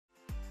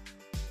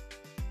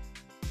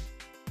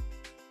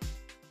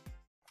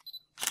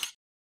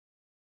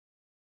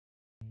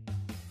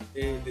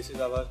Hey, this is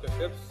Abhash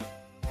Kashyap,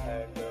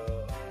 and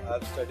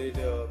I've studied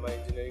my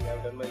engineering.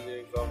 I've done my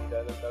engineering from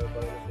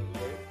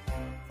Engineering,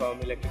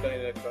 from electrical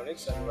and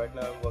electronics, and right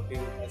now I'm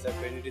working as a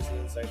trainee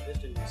decision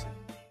scientist in MuSigma.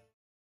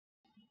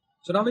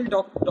 So now we'll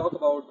talk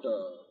about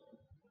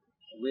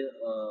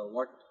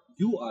what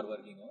you are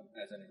working on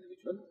as an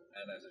individual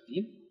and as a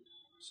team.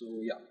 So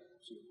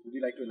would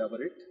you like to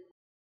elaborate?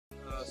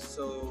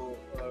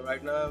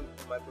 Right now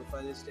my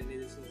profile is trainee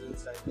decision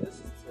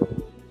scientist. So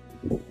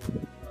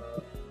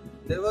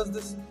there was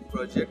this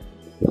project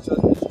which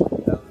was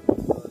mentioned. I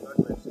will not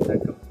mention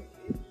that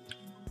completely,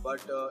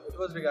 but it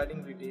was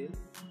regarding retail.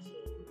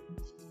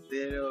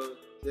 So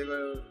they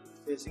were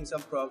facing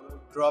some problem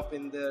drop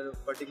in their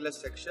particular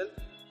section.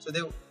 So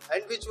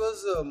which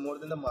was more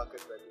than the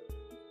market value.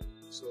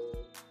 So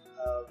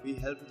we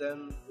helped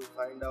them to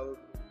find out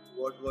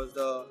what was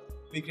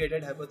we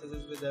created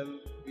hypothesis with them.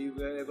 We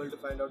were able to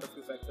find out a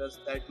few factors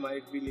that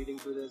might be leading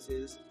to the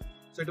sales.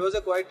 So it was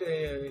a quite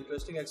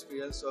interesting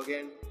experience. So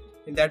again,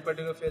 in that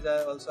particular phase,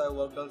 I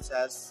worked on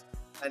SaaS,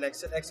 and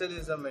Excel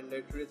is a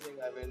mandatory thing.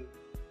 I mean,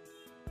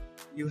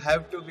 you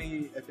have to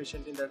be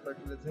efficient in that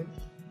particular thing,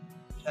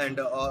 and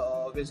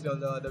obviously on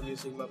the other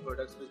MuSigma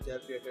products which they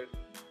have created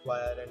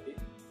via R&D.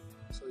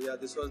 So yeah,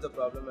 this was the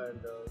problem,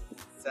 and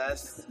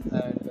SaaS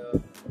and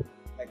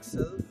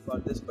Excel for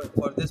this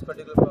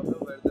particular problem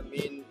were the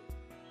main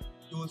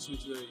tools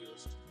which were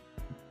used.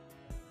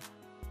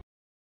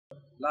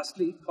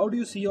 Lastly, how do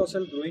you see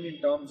yourself growing in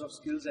terms of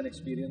skills and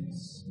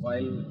experience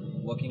while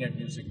working at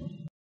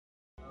MuSigma?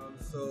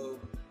 So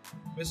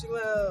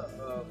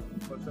MuSigma,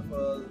 first of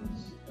all,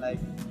 like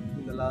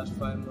in the last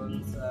 5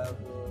 months,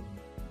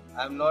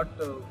 I'm not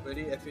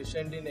very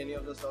efficient in any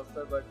of the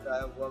software, but I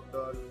have worked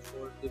on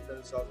 4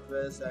 different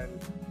softwares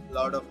and a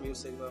lot of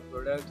MuSigma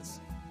products,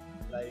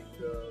 like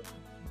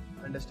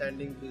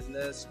understanding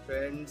business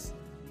trends.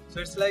 So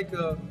it's like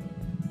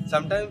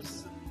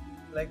sometimes,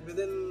 like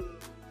within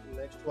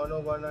next 1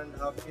 or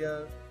 1.5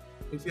 year,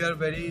 if you have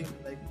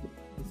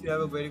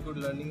a very good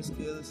learning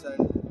skills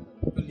and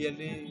you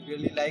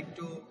really like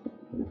to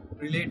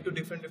relate to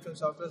different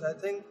softwares, I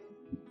think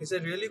it's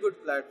a really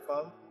good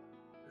platform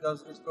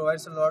because it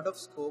provides a lot of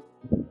scope.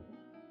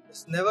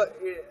 It's never,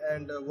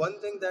 and one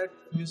thing that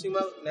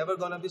MuSigma never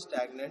gonna be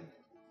stagnant,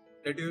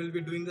 that you will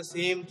be doing the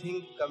same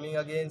thing, coming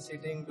again,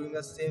 sitting, doing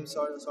the same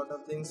sort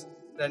of things,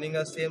 running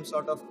a same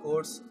sort of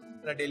course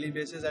on a daily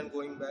basis and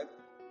going back.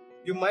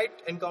 You might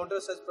encounter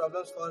such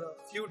problems for a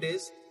few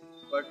days,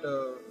 but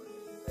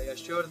I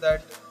assure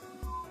that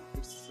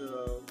it's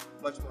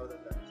much more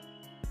than that.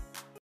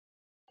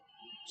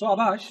 So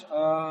Abhash,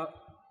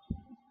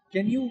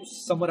 can you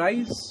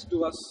summarize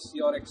to us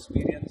your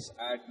experience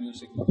at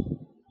MuSigma?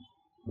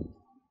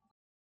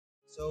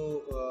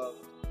 So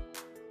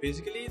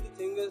basically the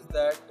thing is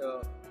that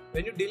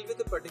when you deal with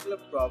a particular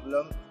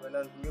problem, when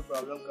a new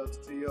problem comes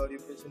to you or you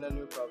face in a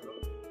new problem,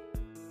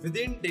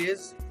 within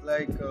days,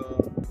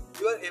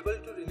 you are able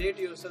to relate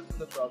yourself to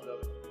the problem.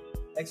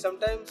 Like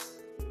sometimes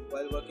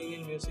while working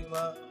in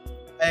MuSigma,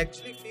 I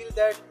actually feel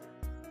that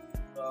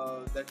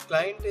that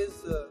client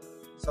is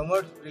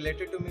somewhat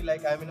related to me,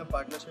 like I'm in a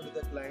partnership with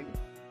the client.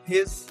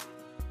 His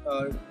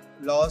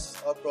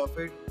loss or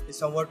profit is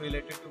somewhat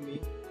related to me.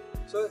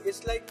 So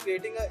it's like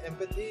creating an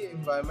empathy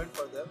environment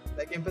for them,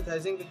 like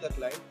empathizing with the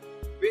client.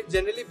 We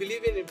generally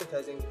believe in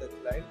empathizing with the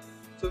client.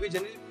 So we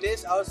generally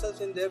place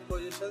ourselves in their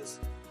positions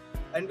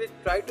and we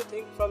try to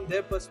think from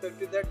their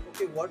perspective that,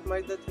 okay, what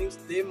might the things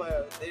they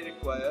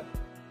require,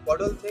 what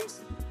all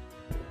things.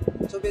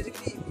 So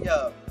basically,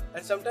 yeah,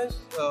 and sometimes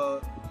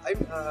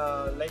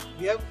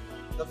we have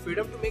the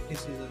freedom to make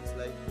decisions.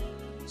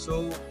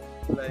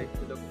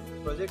 The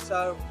projects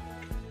are,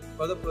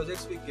 for the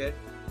projects we get,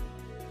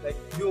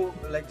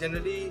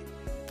 generally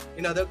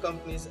in other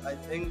companies, I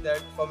think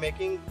that for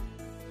making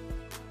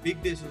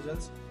big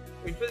decisions,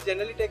 it will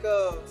generally take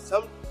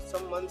some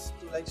months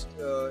to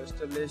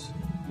establish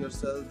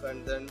yourself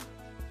and then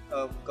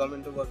come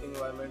into working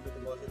environment with a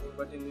positive.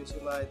 But in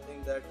MuSigma, I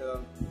think that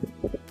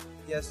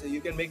yes,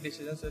 you can make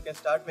decisions. You can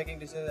start making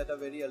decisions at a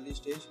very early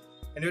stage,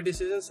 and your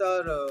decisions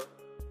are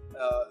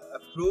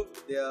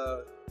approved. They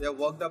are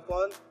worked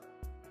upon.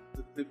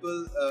 The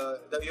people,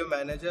 your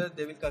manager,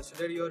 they will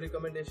consider your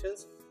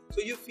recommendations.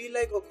 So you feel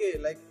like, okay,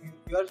 like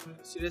you are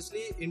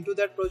seriously into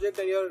that project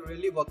and you are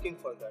really working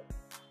for that.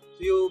 So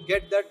you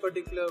get that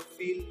particular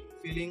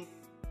feeling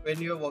when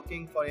you are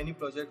working for any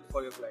project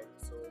for your client.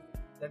 So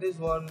that is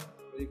one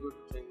very good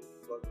thing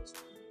about this.